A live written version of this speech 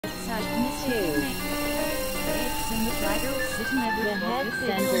2. The head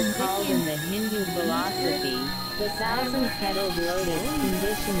center, called in the Hindu philosophy the thousand-petaled lotus,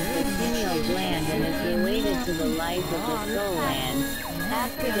 conditions the pineal gland and is related to the life of the soul and,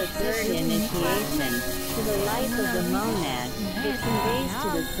 after the third initiation, to the life of the monad. It conveys to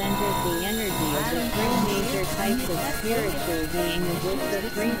the centers the energy of the three major types of spiritual being, of which the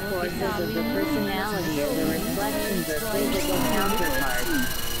three forces of the personality are the reflections or physical counterparts.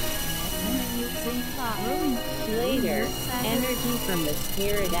 Later, energy from the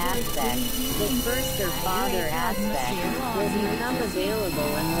spirit aspect, the first or father aspect, will become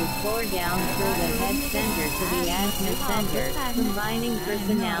available and will pour down through the head center to the Ajna center, combining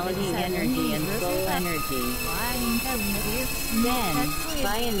personality energy and soul energy. Then,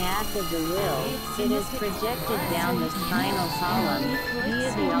 by an act of the will, it is projected down the spinal column,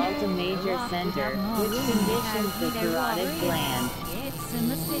 via the Alta Major center, which conditions the carotid gland.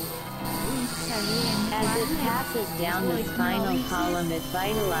 As it passes down the spinal column, it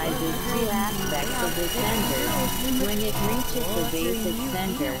vitalizes two aspects of the center. When it reaches the basic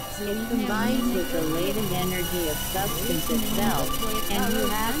center, it combines with the latent energy of substance itself, and you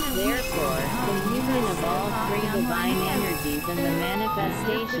have, therefore, the union of all three divine energies and the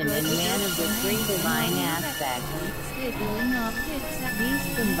manifestation in man of the three divine aspects. These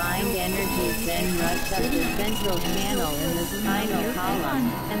combined energies then rush up the central channel in the spinal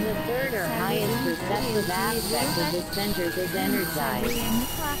column, and the third or highest perceptive aspect of the centers is energized.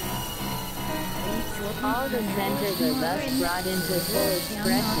 All the centers are thus brought into full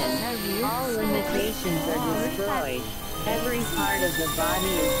expression, all limitations are destroyed, every part of the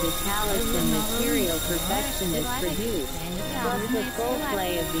body is detached and material perfection is produced, plus the full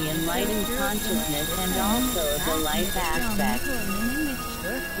play of the enlightened consciousness and also of the life aspect.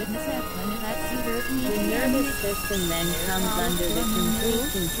 The nervous system then comes under the complete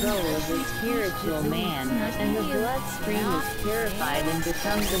control of the spiritual man, and the bloodstream is purified and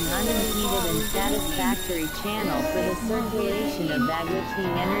becomes an unimpeded and satisfactory channel for the circulation of that which the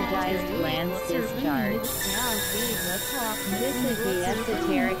energized glands discharge. This is the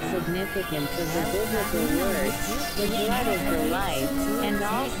esoteric significance of the biblical words, the blood is the life, and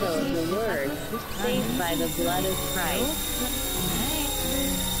also of the words, saved by the blood of Christ.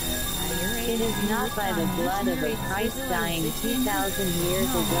 It is not by the blood of a Christ dying 2,000 years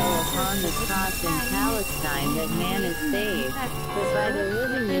ago upon the cross in Palestine that man is saved, but by the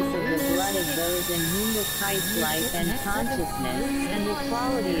livingness of the blood of those in whom the Christ life and consciousness, and the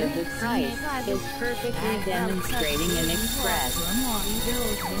quality of the Christ, is perfectly demonstrating and expressed.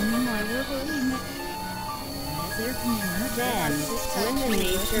 Then, when the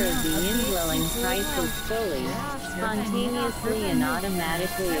nature of the indwelling Christ is fully, spontaneously and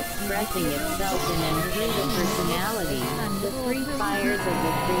automatically expressing itself in and through the personality, the three fires of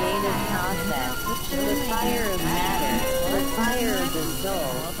the creative process, the fire of matter, the fire of the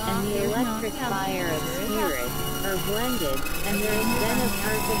soul, and the electric fire of spirit, are blended, and there is then a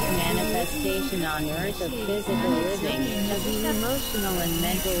perfect manifestation on earth of physical living, of the emotional and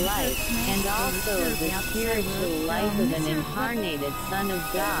mental life, and also of the spiritual life of an incarnated Son of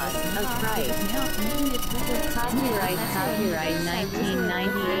God, of Christ. Copyright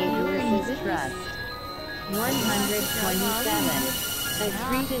 1998 Ulysses Trust. 127. A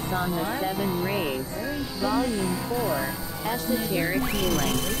Treatise on the Seven Rays, Volume 4, Esoteric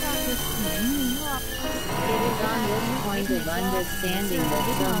Healing. It is on this point of understanding that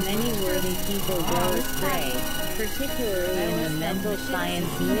so many worthy people go astray, particularly in the mental science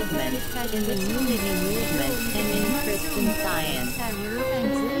movement, in the unity movement, and in Christian Science.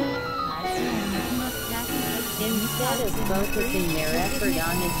 Instead of focusing their effort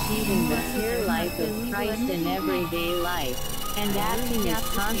on achieving the pure life of Christ in everyday life, and acting as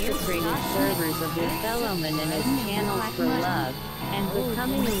consecrated servers of their fellowmen and as channels for love, and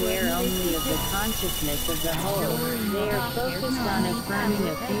becoming aware only of the consciousness of the whole, they are focused on affirming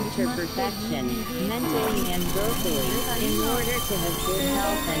a future perfection, mentally and vocally, in order to have good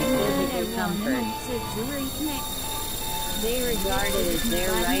health and physical comfort. They regard it as their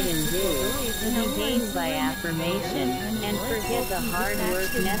right and due, to be gained by affirmation, and forget the hard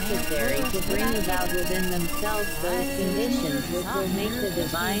work necessary to bring about within themselves those conditions which will make the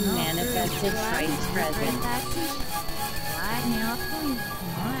divine manifested Christ present.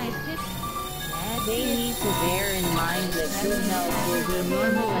 They need to bear in mind that good health will be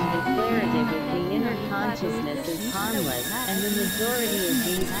normal and declarative if the inner consciousness is harmless, and the majority of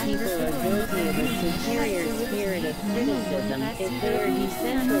these people are guilty of a superior spirit of criticism, if they are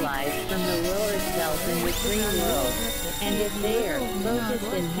decentralized from the lower self in the free world, and if they are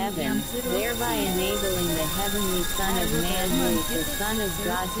focused in heaven, thereby enabling the heavenly Son of Man who is the Son of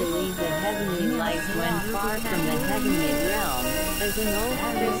God to lead the heavenly light when far from the heavenly realm, as an old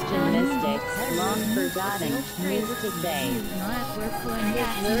Christian mystic, long forgotten, used to say.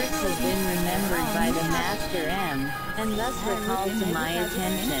 His words have been remembered by the Master M, and thus recalled to my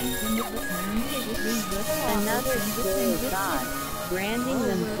attention. Another school of thought, branding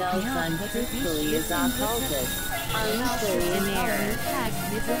themselves untruthfully as occultists, are equally in error.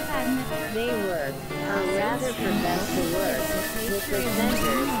 They work, or rather profess to work, with the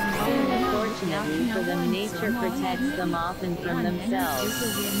centers, whom unfortunately for them nature protects them often from themselves.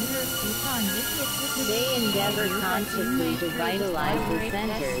 They endeavor consciously to vitalize the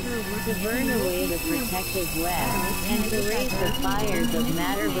centers, to burn away the protective web, and to raise the fires of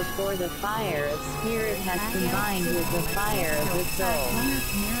matter before the fire of spirit has combined with the fire of the soul.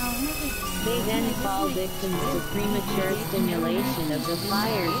 They then fall victims to premature stimulation of the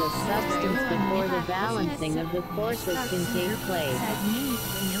fires of substance before the balancing of the forces can take place.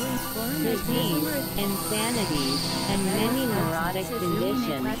 Disease, insanities, and many neurotic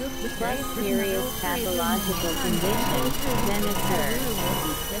conditions, plus serious pathological conditions, then occur.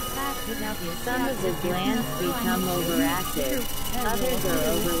 Some of the glands become overactive, others are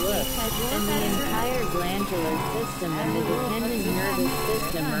overlooked, and the entire glandular system and the dependent nervous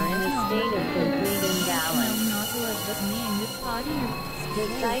system are in a state of complete imbalance.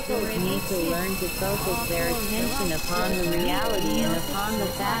 Disciples need to learn to focus their attention upon the reality and upon the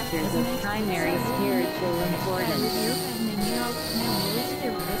factors of primary spiritual importance.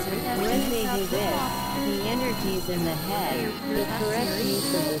 When they do this, the energies in the head, the correct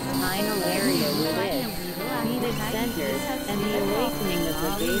use of the spinal area with its vedic centers, and the awakening of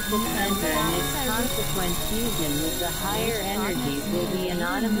the basic center and its consequent fusion with the higher energies will be an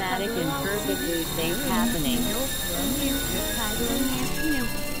automatic and perfectly safe happening.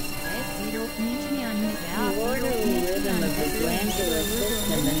 The orderly rhythm of the glandular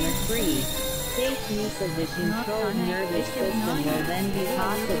system and the free, safe use of the controlled nervous system will then be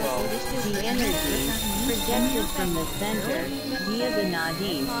possible. The energy, projected from the center, via the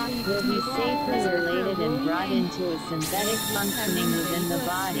nadis, will be safely related and brought into a synthetic functioning within the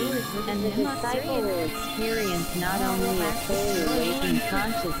body, and the disciple will experience not only a fully awakened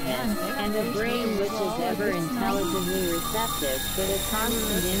consciousness, and a brain which is ever intelligently receptive, but a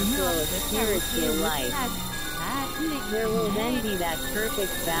constant inflow of spiritual life. There will then be that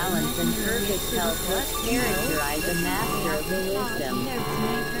perfect balance and perfect health which characterize a master of the wisdom.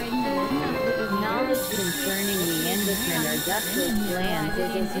 Knowledge concerning the endocrine or ductless glands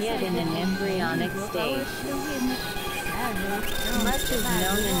is as yet in an embryonic stage. Much is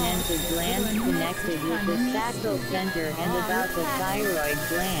known anent the glands connected with the sacral center and about the thyroid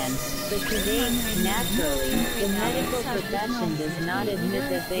gland, but today, naturally, the medical profession does not admit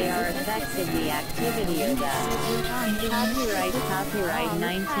that they are effects of the activity of the Copyright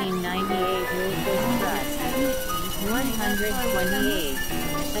 1998 Rufus Trust. 128.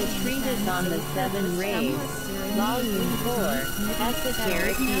 A Treatise on the Seven Rays, Volume 4,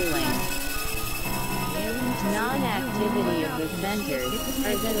 Esoteric Healing. Non-activity of the centers,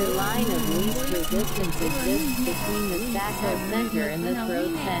 or that a line of least resistance exists between the sacral center and the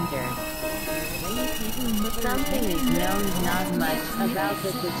throat center. Something is known not much about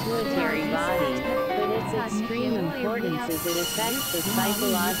the pituitary body, but its extreme importance as it affects the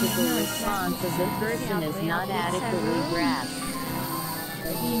psychological response of the person is not adequately grasped.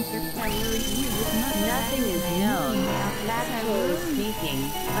 Nothing is known, factually speaking,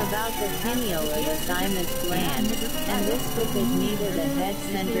 about the pineal or the thymus gland, and this because neither the head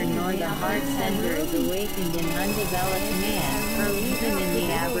center nor the heart center is awakened in undeveloped man, or even in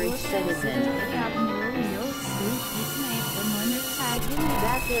the average citizen.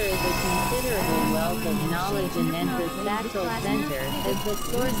 That there is a considerable wealth of knowledge anent the sacral center, as the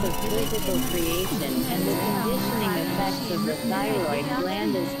source of physical creation, and the conditioning effects of the thyroid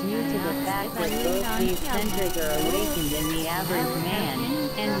gland is due to the fact that both these centers are awakened in the average man,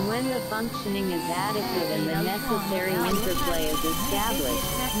 and when the functioning is adequate and the necessary interplay is established,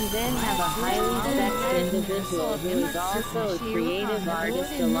 you then have a highly sexed individual who is also a creative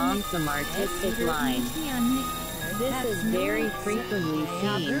artist along some artistic line. This is very frequently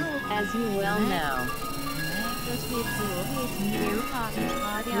seen, as you well know.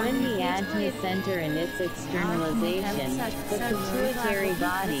 When the ajna center and its externalization, the pituitary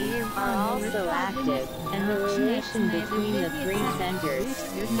body, are also active, and the relation between the three centers,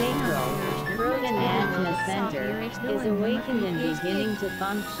 sacral, throat and ajna center, is awakened and beginning to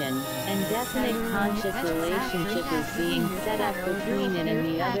function, and definite conscious relationship is being set up between it and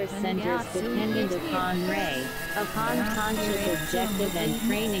the other centers dependent upon Ray. Upon conscious objective and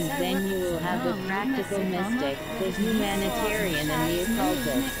training, then you will have the practical mystic, the humanitarian and the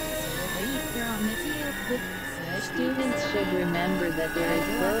occultist. Students should remember that there is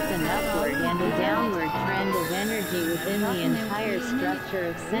both an upward and a downward trend of energy within the entire structure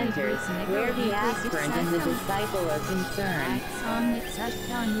of centers, where the aspirant and the disciple are concerned.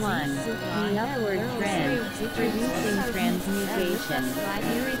 1. The upward trend, producing transmutation.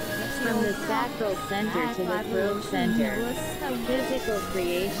 From the sacral center to the throat center, physical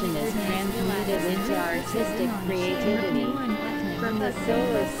creation is transmuted into artistic creativity. From the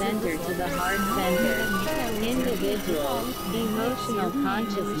solar center to the heart center, individual, emotional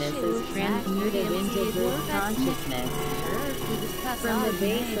consciousness is transmuted into group consciousness. From the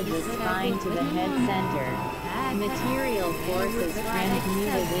base of the spine to the head center, material force is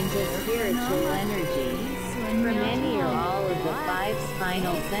transmuted into spiritual energy. From any or all of the 5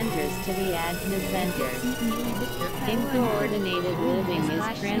 spinal centers to the ajna center, incoordinated living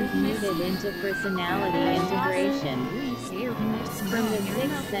is transmuted into personality integration. From the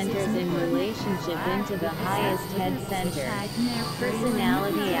 6 centers in relationship into the highest head center,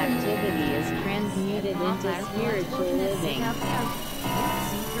 personality activity is transmuted into spiritual living.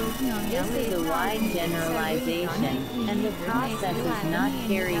 This is a wide generalization, and the process is not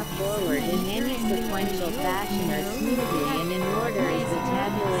carried forward in any sequential fashion or smoothly and in order as the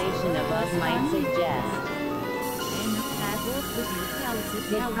tabulation above might suggest.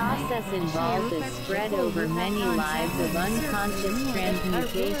 The process involved is spread over many lives of unconscious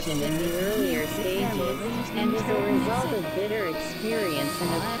transmutation in the earlier stages, and is a result of bitter experience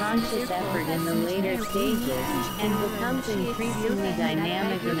and of conscious effort in the later stages, and becomes increasingly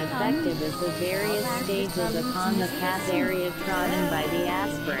dynamic and effective as the various stages upon the path area trodden by the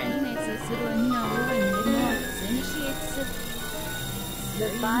aspirant. The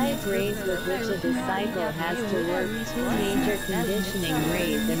 5 rays with which a disciple has to work, 2 major conditioning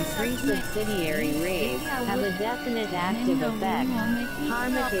rays and 3 subsidiary rays, have a definite active effect.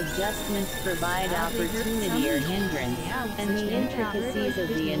 Karmic adjustments provide opportunity or hindrance, and the intricacies of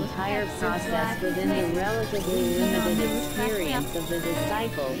the entire process within the relatively limited experience of the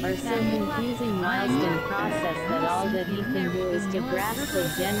disciple are so confusing whilst in process that all that he can do is to grasp the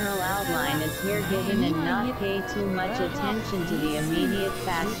general outline as here given and not pay too much attention to the immediate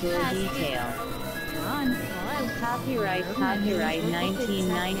factual detail. Copyright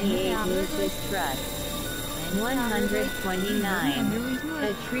 1998 Lucas Trust. 129.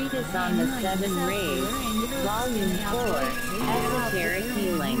 A Treatise on the 7 Rays, Volume 4, Esoteric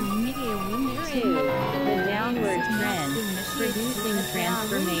Healing. 2. The Downward Trend, Producing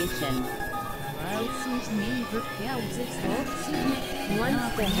Transformation. Once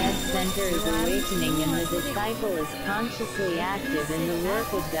the head center is awakening and the disciple is consciously active in the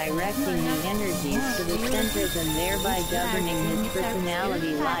work of directing the energies to the centers and thereby governing his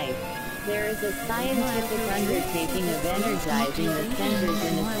personality life, there is a scientific undertaking of energizing the centers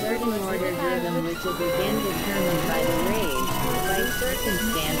in a certain ordered rhythm which is again determined by the rays, by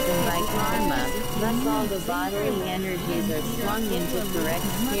circumstance and by karma, thus all the bodily energies are swung into correct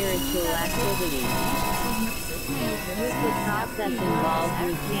spiritual activity. With the process involved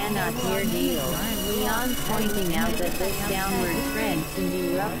we cannot here deal, beyond pointing out that this downward trend can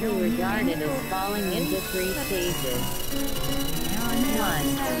be roughly regarded as falling into 3 stages. 1.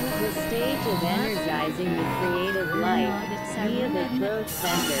 The stage of energizing the creative life, via the throat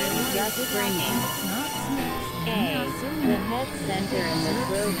center, thus bringing A. The head center and the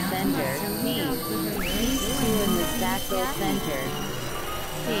throat center, B. These 2 in the sacral center.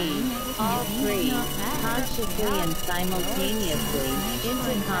 C. All 3, consciously and simultaneously,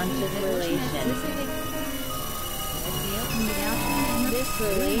 into conscious relation. This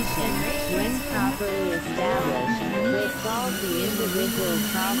relation, when properly established, will solve the individual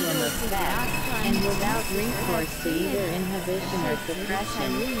problem of sex, and without recourse to either inhibition or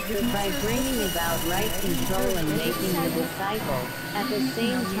suppression, but by bringing about right control and making the disciple, at the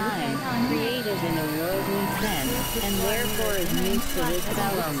same time, creative in a worldly sense, and therefore admits to his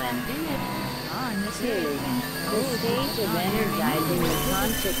fellowman. 2. The stage of energizing the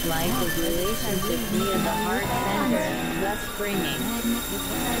conscious life of relationship via the heart center, thus bringing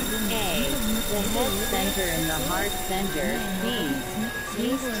A. The head center and the heart center, B.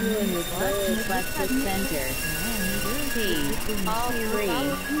 These 2 in the solar plexus center. all three,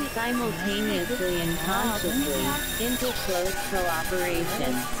 simultaneously and consciously, into close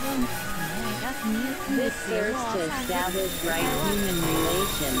cooperation. This serves to establish right human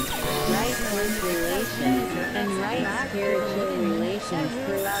relations, right work relations, and right spiritual relations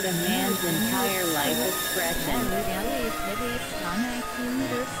throughout a man's entire life expression.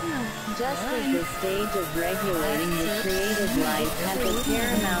 Just as the stage of regulating the creative life has a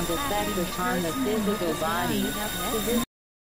paramount effect upon the physical body, to this